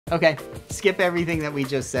Okay, skip everything that we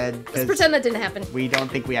just said. Let's pretend that didn't happen. We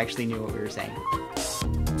don't think we actually knew what we were saying.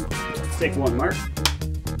 Take one, Mark.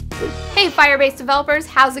 Hey Firebase developers,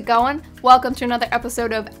 how's it going? Welcome to another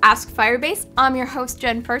episode of Ask Firebase. I'm your host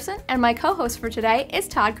Jen Person, and my co-host for today is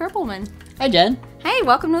Todd Kerpelman. Hi, Jen. Hey,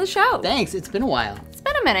 welcome to the show. Thanks. It's been a while. It's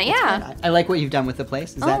been a minute, yeah. I like what you've done with the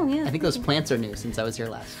place. Yeah. I think those plants are new since I was here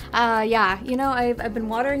last. Yeah. You know, I've been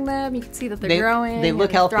watering them. You can see that they're growing. They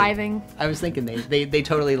look healthy. Thriving. I was thinking they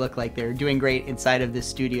totally look like they're doing great inside of this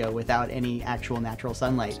studio without any actual natural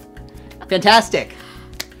sunlight. Fantastic.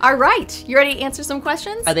 All right. You ready to answer some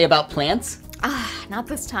questions? Are they about plants? Not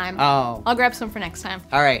this time. Oh. I'll grab some for next time.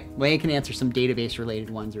 All right. Well, you can answer some database-related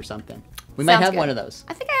ones or something. We might have one of those.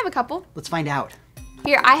 I think I have a couple. Let's find out.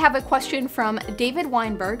 Here, I have a question from David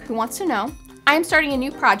Weinberg, who wants to know, I am starting a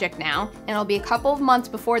new project now, and it'll be a couple of months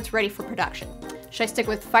before it's ready for production. Should I stick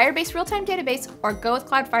with Firebase Real-Time Database or go with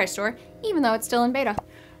Cloud Firestore, even though it's still in beta?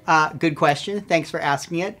 Good question. Thanks for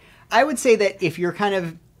asking it. I would say that if you're kind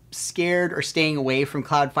of scared or staying away from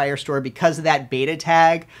Cloud Firestore because of that beta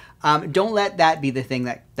tag, don't let that be the thing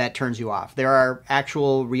that turns you off. There are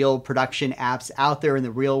actual real production apps out there in the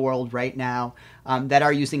real world right now that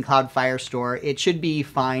are using Cloud Firestore. It should be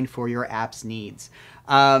fine for your app's needs.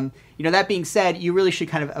 That being said, you really should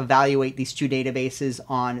kind of evaluate these two databases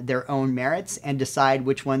on their own merits and decide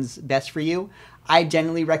which one's best for you. I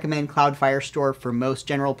generally recommend Cloud Firestore for most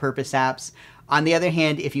general purpose apps. On the other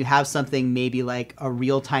hand, if you have something maybe like a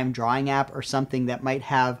real-time drawing app or something that might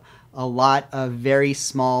have a lot of very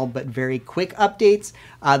small but very quick updates,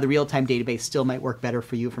 the real-time database still might work better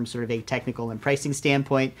for you from sort of a technical and pricing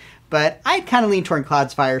standpoint. But I'd kind of lean toward Cloud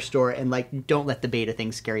Firestore and don't let the beta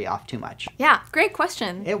thing scare you off too much. Yeah, great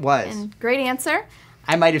question. It was. And great answer.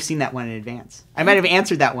 I might have seen that one in advance. I might have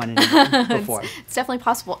answered that one in advance before. It's definitely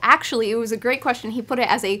possible. Actually, it was a great question. He put it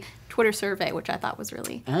as a Twitter survey, which I thought was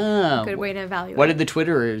really a good way to evaluate. What did the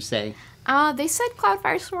Twitterers say? They said Cloud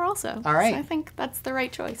Firestore also. All right. So I think that's the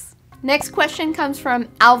right choice. Next question comes from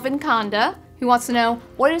Alvin Konda, who wants to know,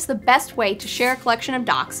 what is the best way to share a collection of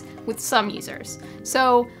docs with some users?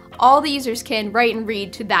 So all the users can write and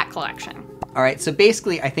read to that collection. All right, so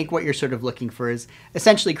basically, I think what you're sort of looking for is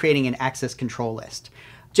essentially creating an access control list.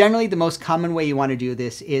 Generally, the most common way you want to do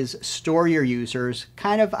this is store your users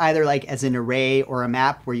kind of either like as an array or a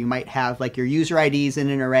map where you might have like your user IDs in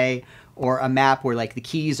an array, or a map where like the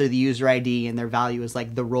keys are the user ID and their value is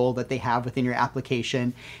like the role that they have within your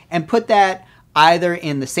application, and put that either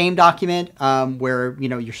in the same document where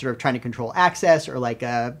you're sort of trying to control access, or like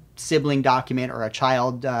a sibling document or a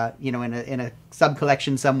child in a sub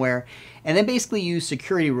collection somewhere, and then basically use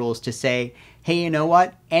security rules to say, hey, you know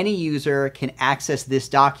what? Any user can access this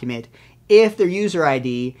document if their user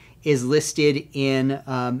ID is listed in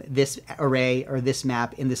this array or this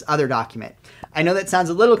map in this other document. I know that sounds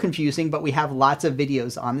a little confusing, but we have lots of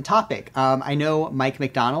videos on the topic. I know Mike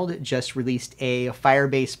McDonald just released a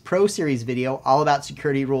Firebase Pro Series video all about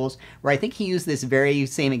security rules, where I think he used this very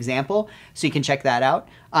same example, so you can check that out.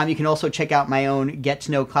 You can also check out my own Get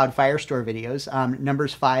to Know Cloud Firestore videos,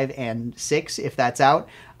 numbers 5 and 6, if that's out.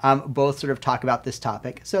 Both sort of talk about this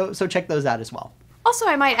topic, so check those out as well. Also,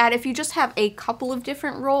 I might add, if you just have a couple of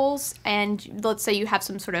different roles, and let's say you have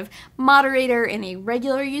some sort of moderator and a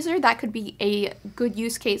regular user, that could be a good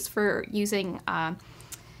use case for using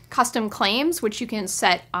custom claims, which you can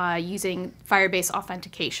set using Firebase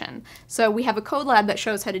authentication. So we have a code lab that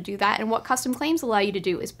shows how to do that, and what custom claims allow you to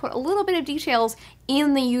do is put a little bit of details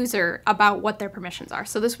in the user about what their permissions are.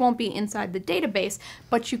 So this won't be inside the database,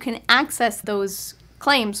 but you can access those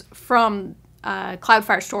claims from Cloud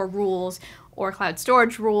Firestore rules, or cloud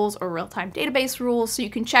storage rules, or real-time database rules, so you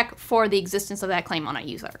can check for the existence of that claim on a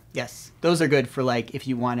user. Yes, those are good for like if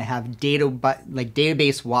you want to have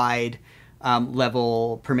database-wide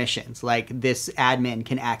level permissions, like this admin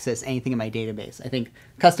can access anything in my database. I think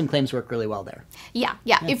custom claims work really well there. Yeah.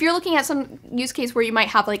 If you're looking at some use case where you might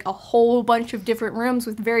have like a whole bunch of different rooms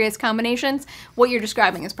with various combinations, what you're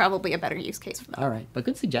describing is probably a better use case for that. All right, but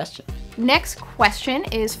good suggestion. Next question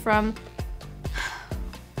is from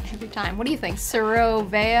every time. What do you think?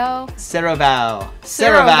 Cerovao?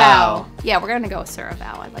 Cerovao. Yeah, we're gonna go with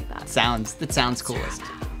Cerovao. I like that. That sounds coolest.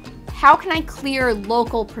 How can I clear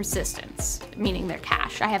local persistence, meaning their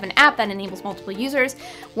cache? I have an app that enables multiple users.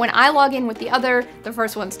 When I log in with the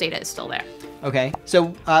first one's data is still there. Okay,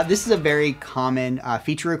 so this is a very common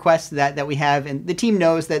feature request that we have, and the team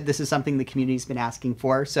knows that this is something the community's been asking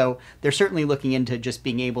for, so they're certainly looking into just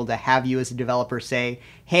being able to have you as a developer say,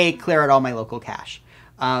 hey, clear out all my local cache.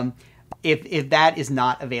 If that is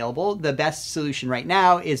not available, the best solution right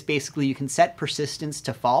now is basically you can set persistence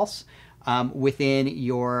to false within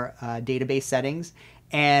your database settings,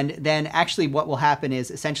 And then actually what will happen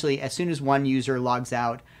is essentially as soon as one user logs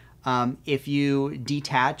out, if you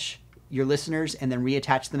detach your listeners and then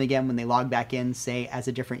reattach them again when they log back in, say as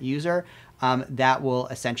a different user, that will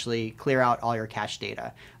essentially clear out all your cache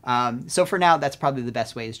data. So for now, that's probably the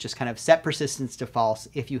best way, is just kind of set persistence to false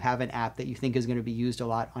if you have an app that you think is going to be used a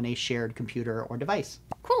lot on a shared computer or device.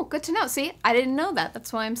 Cool, good to know. See, I didn't know that.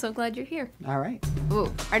 That's why I'm so glad you're here. All right.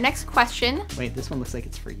 Ooh, our next question. Wait, this one looks like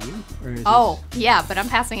it's for you? Or is Yeah, but I'm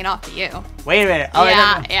passing it off to you. Wait a minute. Oh,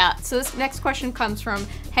 Yeah. So this next question comes from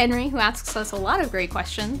Henry, who asks us a lot of great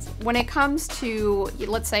questions. When it comes to,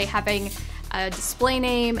 let's say, having a display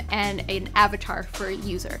name and an avatar for a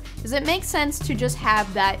user, does it make sense to just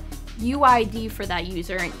have that UID for that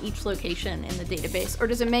user in each location in the database, or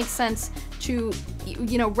does it make sense to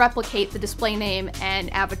replicate the display name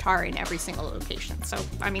and avatar in every single location? So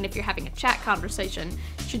I mean, if you're having a chat conversation,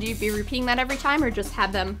 should you be repeating that every time, or just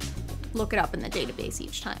have them look it up in the database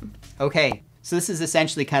each time? Okay, so this is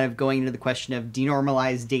essentially kind of going into the question of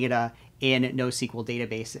denormalized data in NoSQL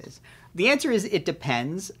databases. The answer is it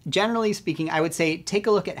depends. Generally speaking, I would say take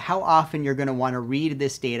a look at how often you're going to want to read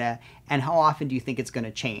this data and how often do you think it's going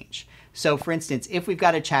to change. So for instance, if we've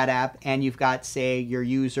got a chat app and you've got, say, your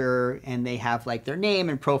user and they have like their name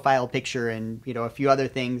and profile picture and a few other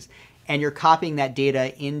things, and you're copying that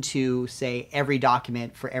data into, say, every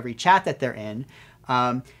document for every chat that they're in,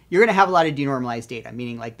 you're going to have a lot of denormalized data,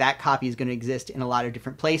 meaning like that copy is going to exist in a lot of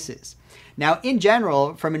different places. Now, in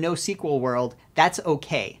general, from a NoSQL world, that's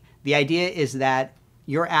okay. The idea is that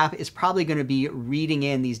your app is probably going to be reading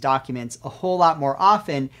in these documents a whole lot more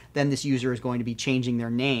often than this user is going to be changing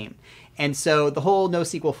their name. And so the whole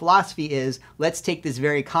NoSQL philosophy is, let's take this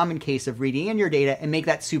very common case of reading in your data and make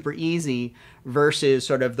that super easy versus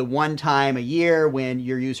sort of the one time a year when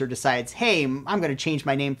your user decides, hey, I'm going to change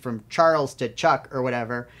my name from Charles to Chuck or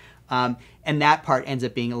whatever. And that part ends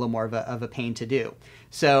up being a little more of a pain to do.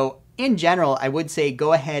 So in general, I would say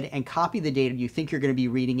go ahead and copy the data you think you're going to be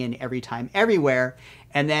reading in every time, everywhere,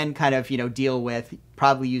 and then kind of deal with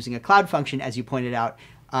probably using a cloud function, as you pointed out,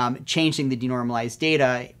 changing the denormalized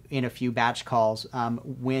data in a few batch calls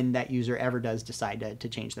when that user ever does decide to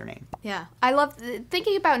change their name. Yeah, I love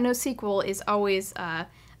thinking about NoSQL is always a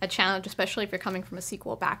challenge, especially if you're coming from a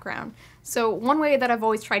SQL background. So one way that I've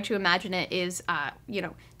always tried to imagine it is,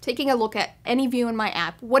 taking a look at any view in my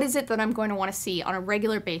app. What is it that I'm going to want to see on a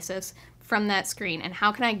regular basis from that screen, and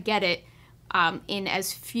how can I get it in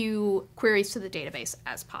as few queries to the database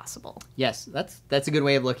as possible? Yes, that's a good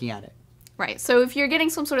way of looking at it. Right. So if you're getting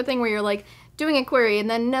some sort of thing where you're like doing a query and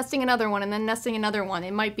then nesting another one and then nesting another one,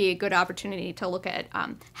 it might be a good opportunity to look at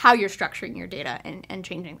how you're structuring your data and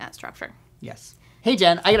changing that structure. Yes. Hey,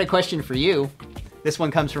 Jen, I got a question for you. This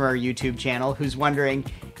one comes from our YouTube channel, who's wondering,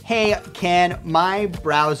 hey, can my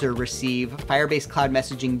browser receive Firebase Cloud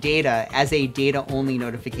Messaging data as a data-only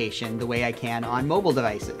notification the way I can on mobile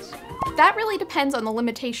devices? That really depends on the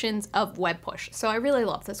limitations of web push. So I really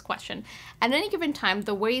love this question. At any given time,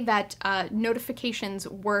 the way that notifications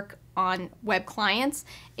work on web clients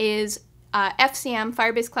is FCM,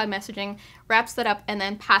 Firebase Cloud Messaging, wraps that up and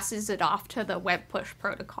then passes it off to the web push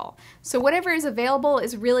protocol. So whatever is available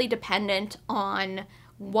is really dependent on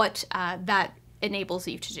what that enables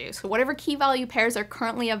you to do. So whatever key value pairs are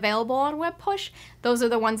currently available on web push, those are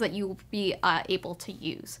the ones that you will be able to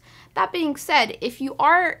use. That being said, if you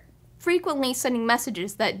are frequently sending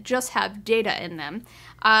messages that just have data in them,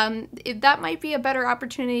 that might be a better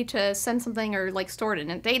opportunity to send something or like store it in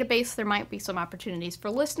a database. There might be some opportunities for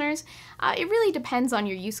listeners. It really depends on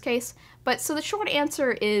your use case. But so the short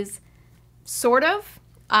answer is sort of.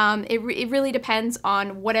 It really depends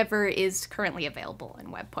on whatever is currently available in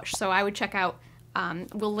web push. So I would check out,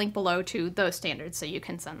 we'll link below to those standards so you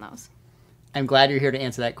can send those. I'm glad you're here to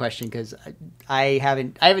answer that question because I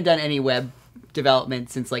haven't done any web development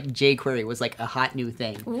since like jQuery was like a hot new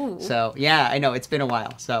thing. Ooh. So yeah, I know it's been a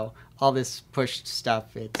while. So all this push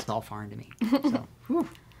stuff, it's all foreign to me. So whew.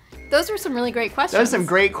 Those were some really great questions. Those are some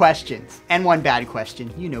great questions and one bad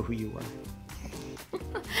question. You know who you were.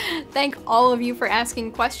 Thank all of you for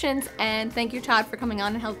asking questions, and thank you, Todd, for coming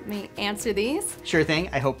on and helping me answer these. Sure thing.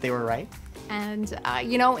 I hope they were right. And,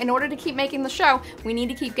 in order to keep making the show, we need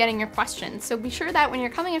to keep getting your questions. So be sure that when you're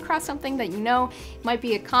coming across something that might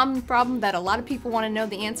be a common problem that a lot of people want to know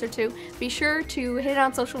the answer to, be sure to hit it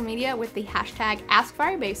on social media with the hashtag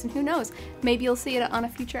AskFirebase, and who knows, maybe you'll see it on a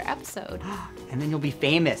future episode. And then you'll be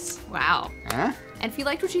famous. Wow. Huh? And if you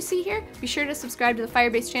liked what you see here, be sure to subscribe to the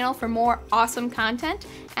Firebase channel for more awesome content,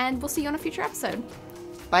 and we'll see you on a future episode.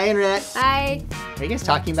 Bye, Internet. Bye. Are you guys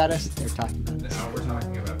talking about us? They're talking about us. No, we're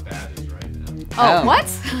talking about badges right now. Oh, what?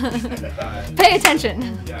 Pay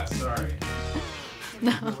attention. Yeah, sorry.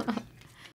 No.